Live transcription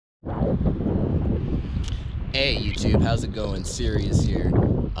Hey YouTube, how's it going? Syrious here.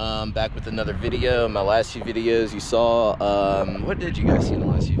 Back with another video. My last few videos you saw, what did you guys see in the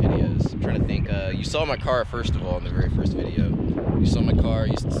last few videos? I'm trying to think. You saw my car first of all in the very first video. You saw my car,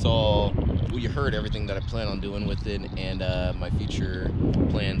 you saw, well, you heard everything that I plan on doing with it and my future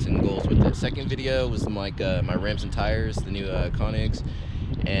plans and goals with it. Second video was like my rims and tires, the new Koenigs,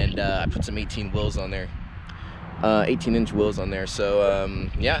 and I put some 18 wheels on there. 18-inch wheels on there. So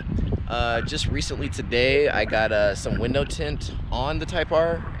yeah, just recently today I got some window tint on the Type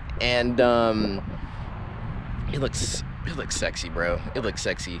R, and it looks sexy, bro. It looks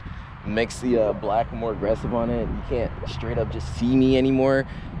sexy. Makes the black more aggressive on it. You can't straight up just see me anymore,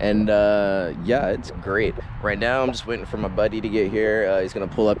 and yeah, it's great. Right now I'm just waiting for my buddy to get here. He's gonna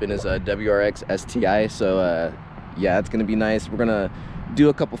pull up in his WRX STI, so yeah, it's gonna be nice. We're gonna do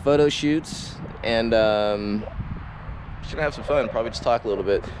a couple photo shoots and just gonna have some fun, probably just talk a little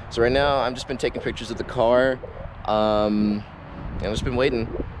bit. So right now I've just been taking pictures of the car, and I've just been waiting.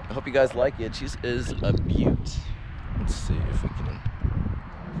 I hope you guys like it. She is a beaut. Let's see if we can.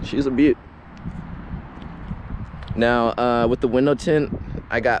 She's a beaut. Now with the window tint,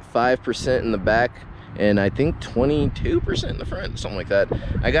 I got 5% in the back and I think 22% in the front, something like that.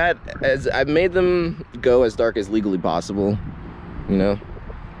 I made them go as dark as legally possible, you know.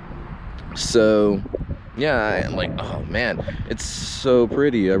 So yeah, I'm like, oh man, it's so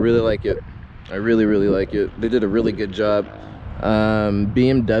pretty. I really like it. I really like it. They did a really good job.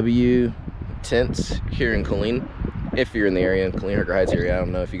 BMW tints here in Killeen, if you're in the area, in Killeen, Hooker Heights area. I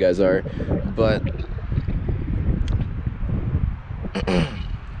don't know if you guys are, but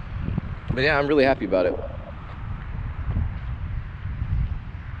but yeah, I'm really happy about it.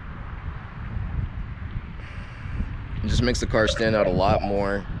 It just makes the car stand out a lot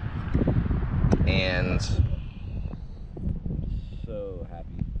more, and so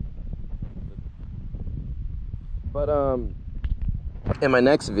happy. But in my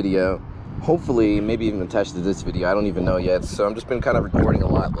next video, hopefully maybe even attached to this video, I don't even know yet, so I'm just been kind of recording a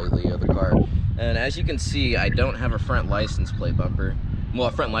lot lately of the car. And as you can see, I don't have a front license plate bumper. Well,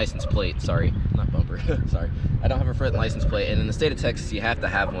 a front license plate, sorry, not bumper. Sorry, I don't have a front license plate, and in the state of Texas you have to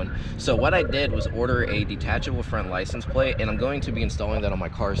have one. So what I did was order a detachable front license plate, and I'm going to be installing that on my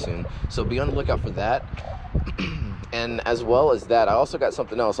car soon, so be on the lookout for that. And as well as that, I also got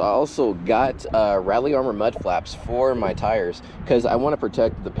something else. I also got Rally Armor mud flaps for my tires, because I want to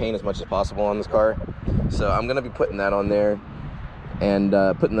protect the paint as much as possible on this car. So I'm going to be putting that on there and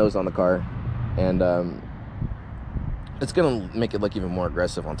putting those on the car, and it's going to make it look even more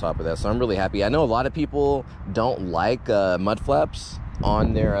aggressive on top of that. So I'm really happy. I know a lot of people don't like mud flaps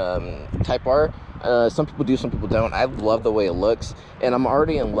on their Type R. Some people do, some people don't. I love the way it looks, and I'm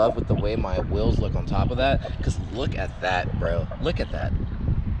already in love with the way my wheels look on top of that, because look at that, bro. Look at that.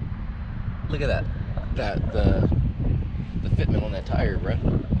 Look at that. The fitment on that tire, bro.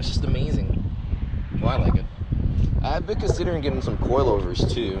 It's just amazing. Well, I like it. I've been considering getting some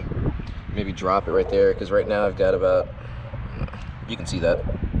coilovers too. Maybe drop it right there, because right now I've got about, you can see that,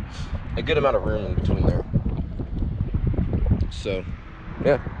 a good amount of room in between there. So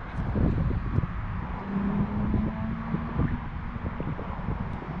yeah.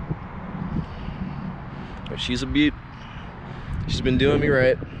 But she's a beaut. She's been doing me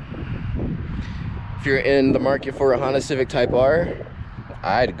right. If you're in the market for a Honda Civic Type R,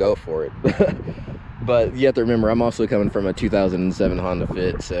 I'd go for it. But you have to remember, I'm also coming from a 2007 Honda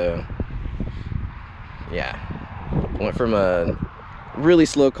Fit, so yeah. Went from a really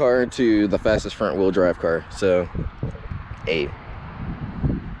slow car to the fastest front wheel drive car. So hey,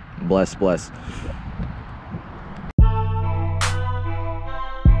 bless.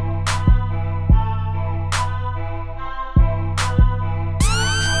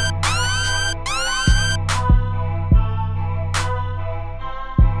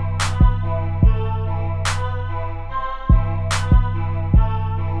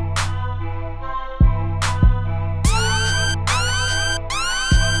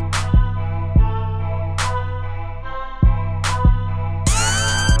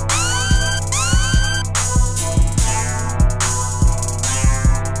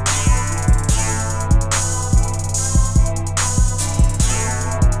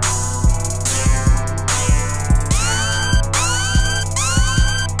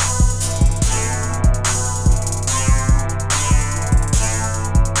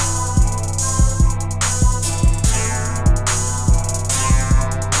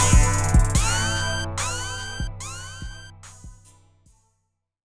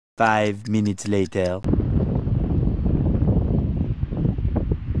 Five minutes later.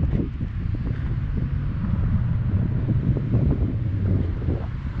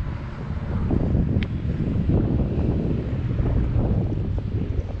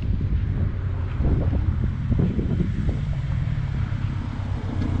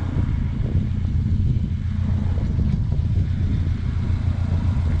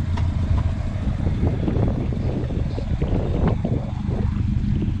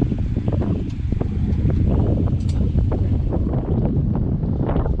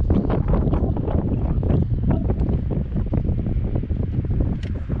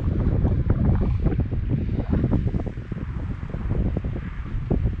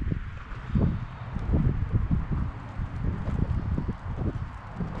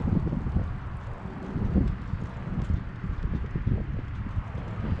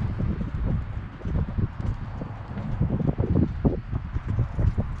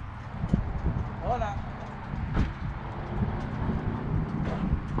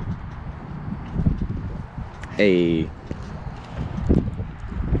 Hey.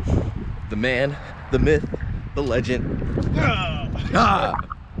 The man, the myth, the legend. Ah!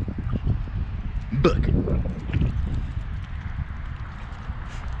 Book.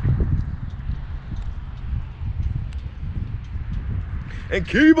 And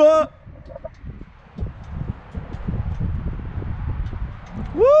Kiba!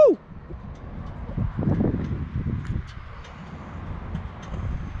 Woo!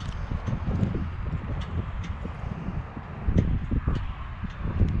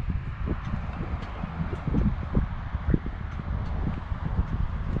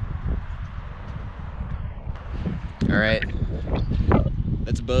 All right,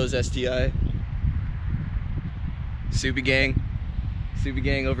 that's Bo's STI. Subi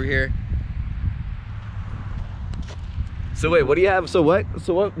gang over here. So wait, what do you have? So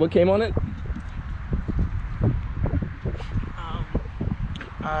what came on it?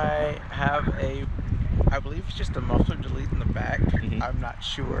 I have I believe it's just a muffler delete in the back. I'm not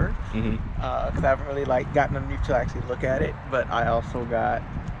sure, because I haven't really gotten underneath to actually look at it. But I also got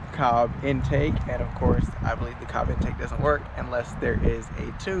Cobb intake, and of course I believe the Cobb intake doesn't work unless there is a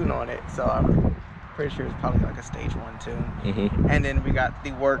tune on it, so I'm pretty sure it's probably like a stage 1 tune. And then we got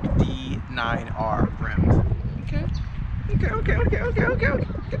the work D9R rims. Okay.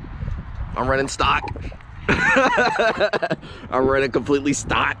 I'm running stock. I'm running completely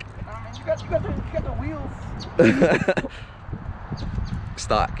stock. You got the wheels.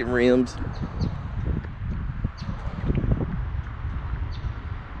 Stock and rims.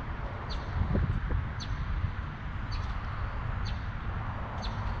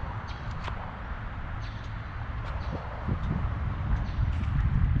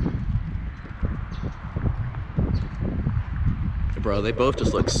 Bro, they both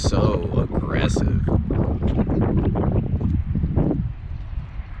just look so aggressive.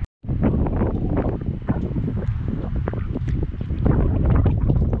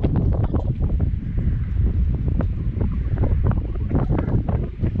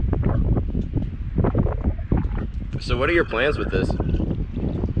 So what are your plans with this? First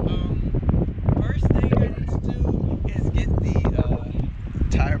thing I need to do is get the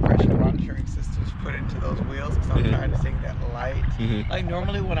tire pressure monitoring systems put into those wheels, because I'm trying to sing that light. Like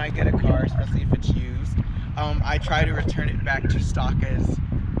normally when I get a car, especially if it's used, I try to return it back to stock as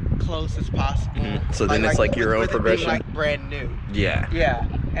close as possible. So then it's like your own progression? Like brand new. Yeah. Yeah,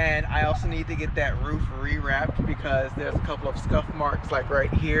 and I also need to get that roof rewrapped because there's a couple of scuff marks like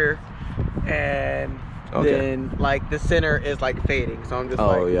right here, and then like the center is like fading, so I'm just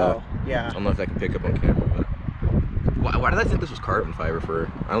oh yeah. I don't know if that can pick up on camera, but why did I think this was carbon fiber for?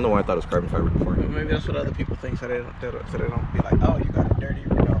 I don't know why I thought it was carbon fiber before. Well, maybe that's what other people think, so they don't be like, oh, you got a dirty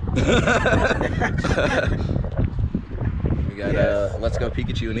window. We got Let's Go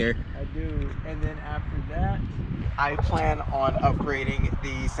Pikachu in here. I do, and then after that, I plan on upgrading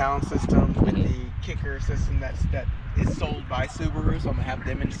the sound system with the kicker system that is sold by Subaru, so I'm gonna have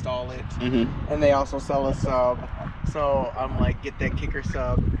them install it. And they also sell a sub, so I'm like, get that kicker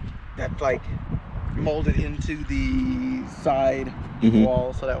sub that's like molded into the side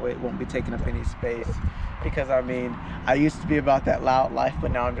wall, so that way it won't be taking up any space. Because I mean, I used to be about that loud life,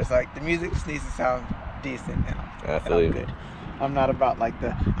 but now I'm just like, the music just needs to sound decent, and I'm good. I'm not about like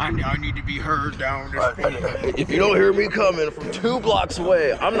I need to be heard down this speed. If you don't hear me coming from 2 blocks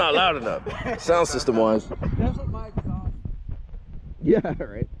away, I'm not loud enough. Sound system wise. That's what my exhaust. Yeah,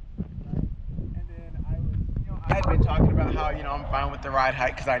 right. And then I had been talking about how, I'm fine with the ride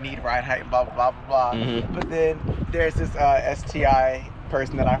height because I need ride height and blah, blah, blah, blah. But then there's this STI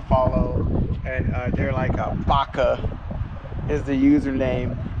person that I follow, and they're like, Baka is the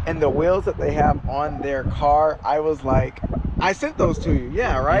username. And the wheels that they have on their car, I was like, I sent those to you.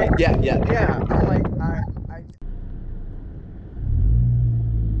 Yeah, right? Yeah. I'm like,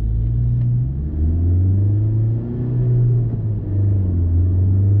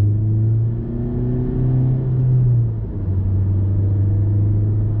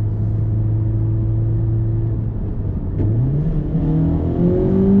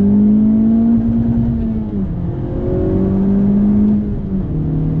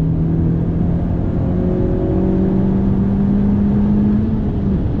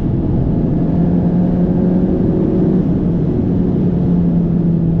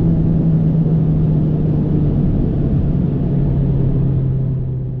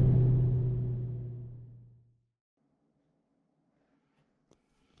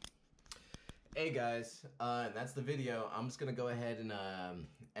 Hey guys, and that's the video. I'm just gonna go ahead and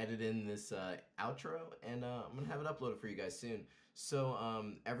edit in this outro, and I'm gonna have it uploaded for you guys soon. So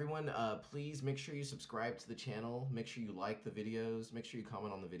everyone, please make sure you subscribe to the channel, make sure you like the videos, make sure you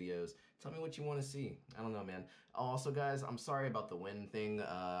comment on the videos, Tell me what you want to see. I don't know, man. Also, guys, I'm sorry about the wind thing.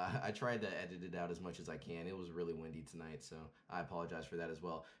 I tried to edit it out as much as I can. It was really windy tonight, so I apologize for that as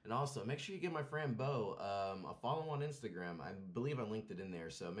well. And also, make sure you give my friend Bo a follow on Instagram. I believe I linked it in there,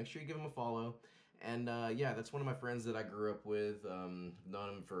 so make sure you give him a follow. And yeah, that's one of my friends that I grew up with. Known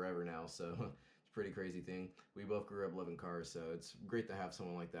him forever now, so it's a pretty crazy thing. We both grew up loving cars, so it's great to have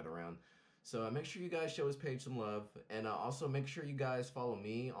someone like that around. So make sure you guys show his page some love, and also make sure you guys follow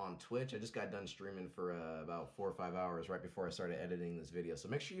me on Twitch. I just got done streaming for about 4 or 5 hours right before I started editing this video. So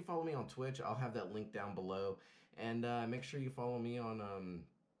make sure you follow me on Twitch. I'll have that link down below, and make sure you follow me on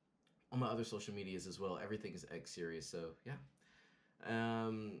my other social medias as well. Everything is Syrious. So yeah,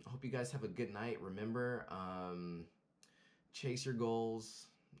 hope you guys have a good night. Remember, chase your goals.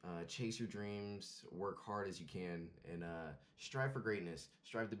 Chase your dreams, work hard as you can, and strive for greatness.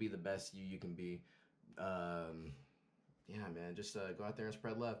 Strive to be the best you can be. Yeah, man, just go out there and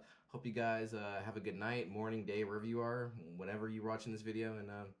spread love. Hope you guys have a good night, morning, day, wherever you are, whenever you're watching this video, and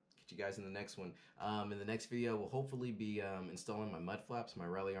catch you guys in the next one. In the next video, we'll hopefully be installing my mud flaps, my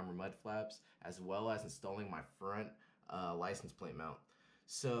Rally Armor mud flaps, as well as installing my front license plate mount.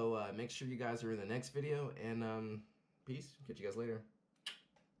 So make sure you guys are in the next video, and peace. Catch you guys later.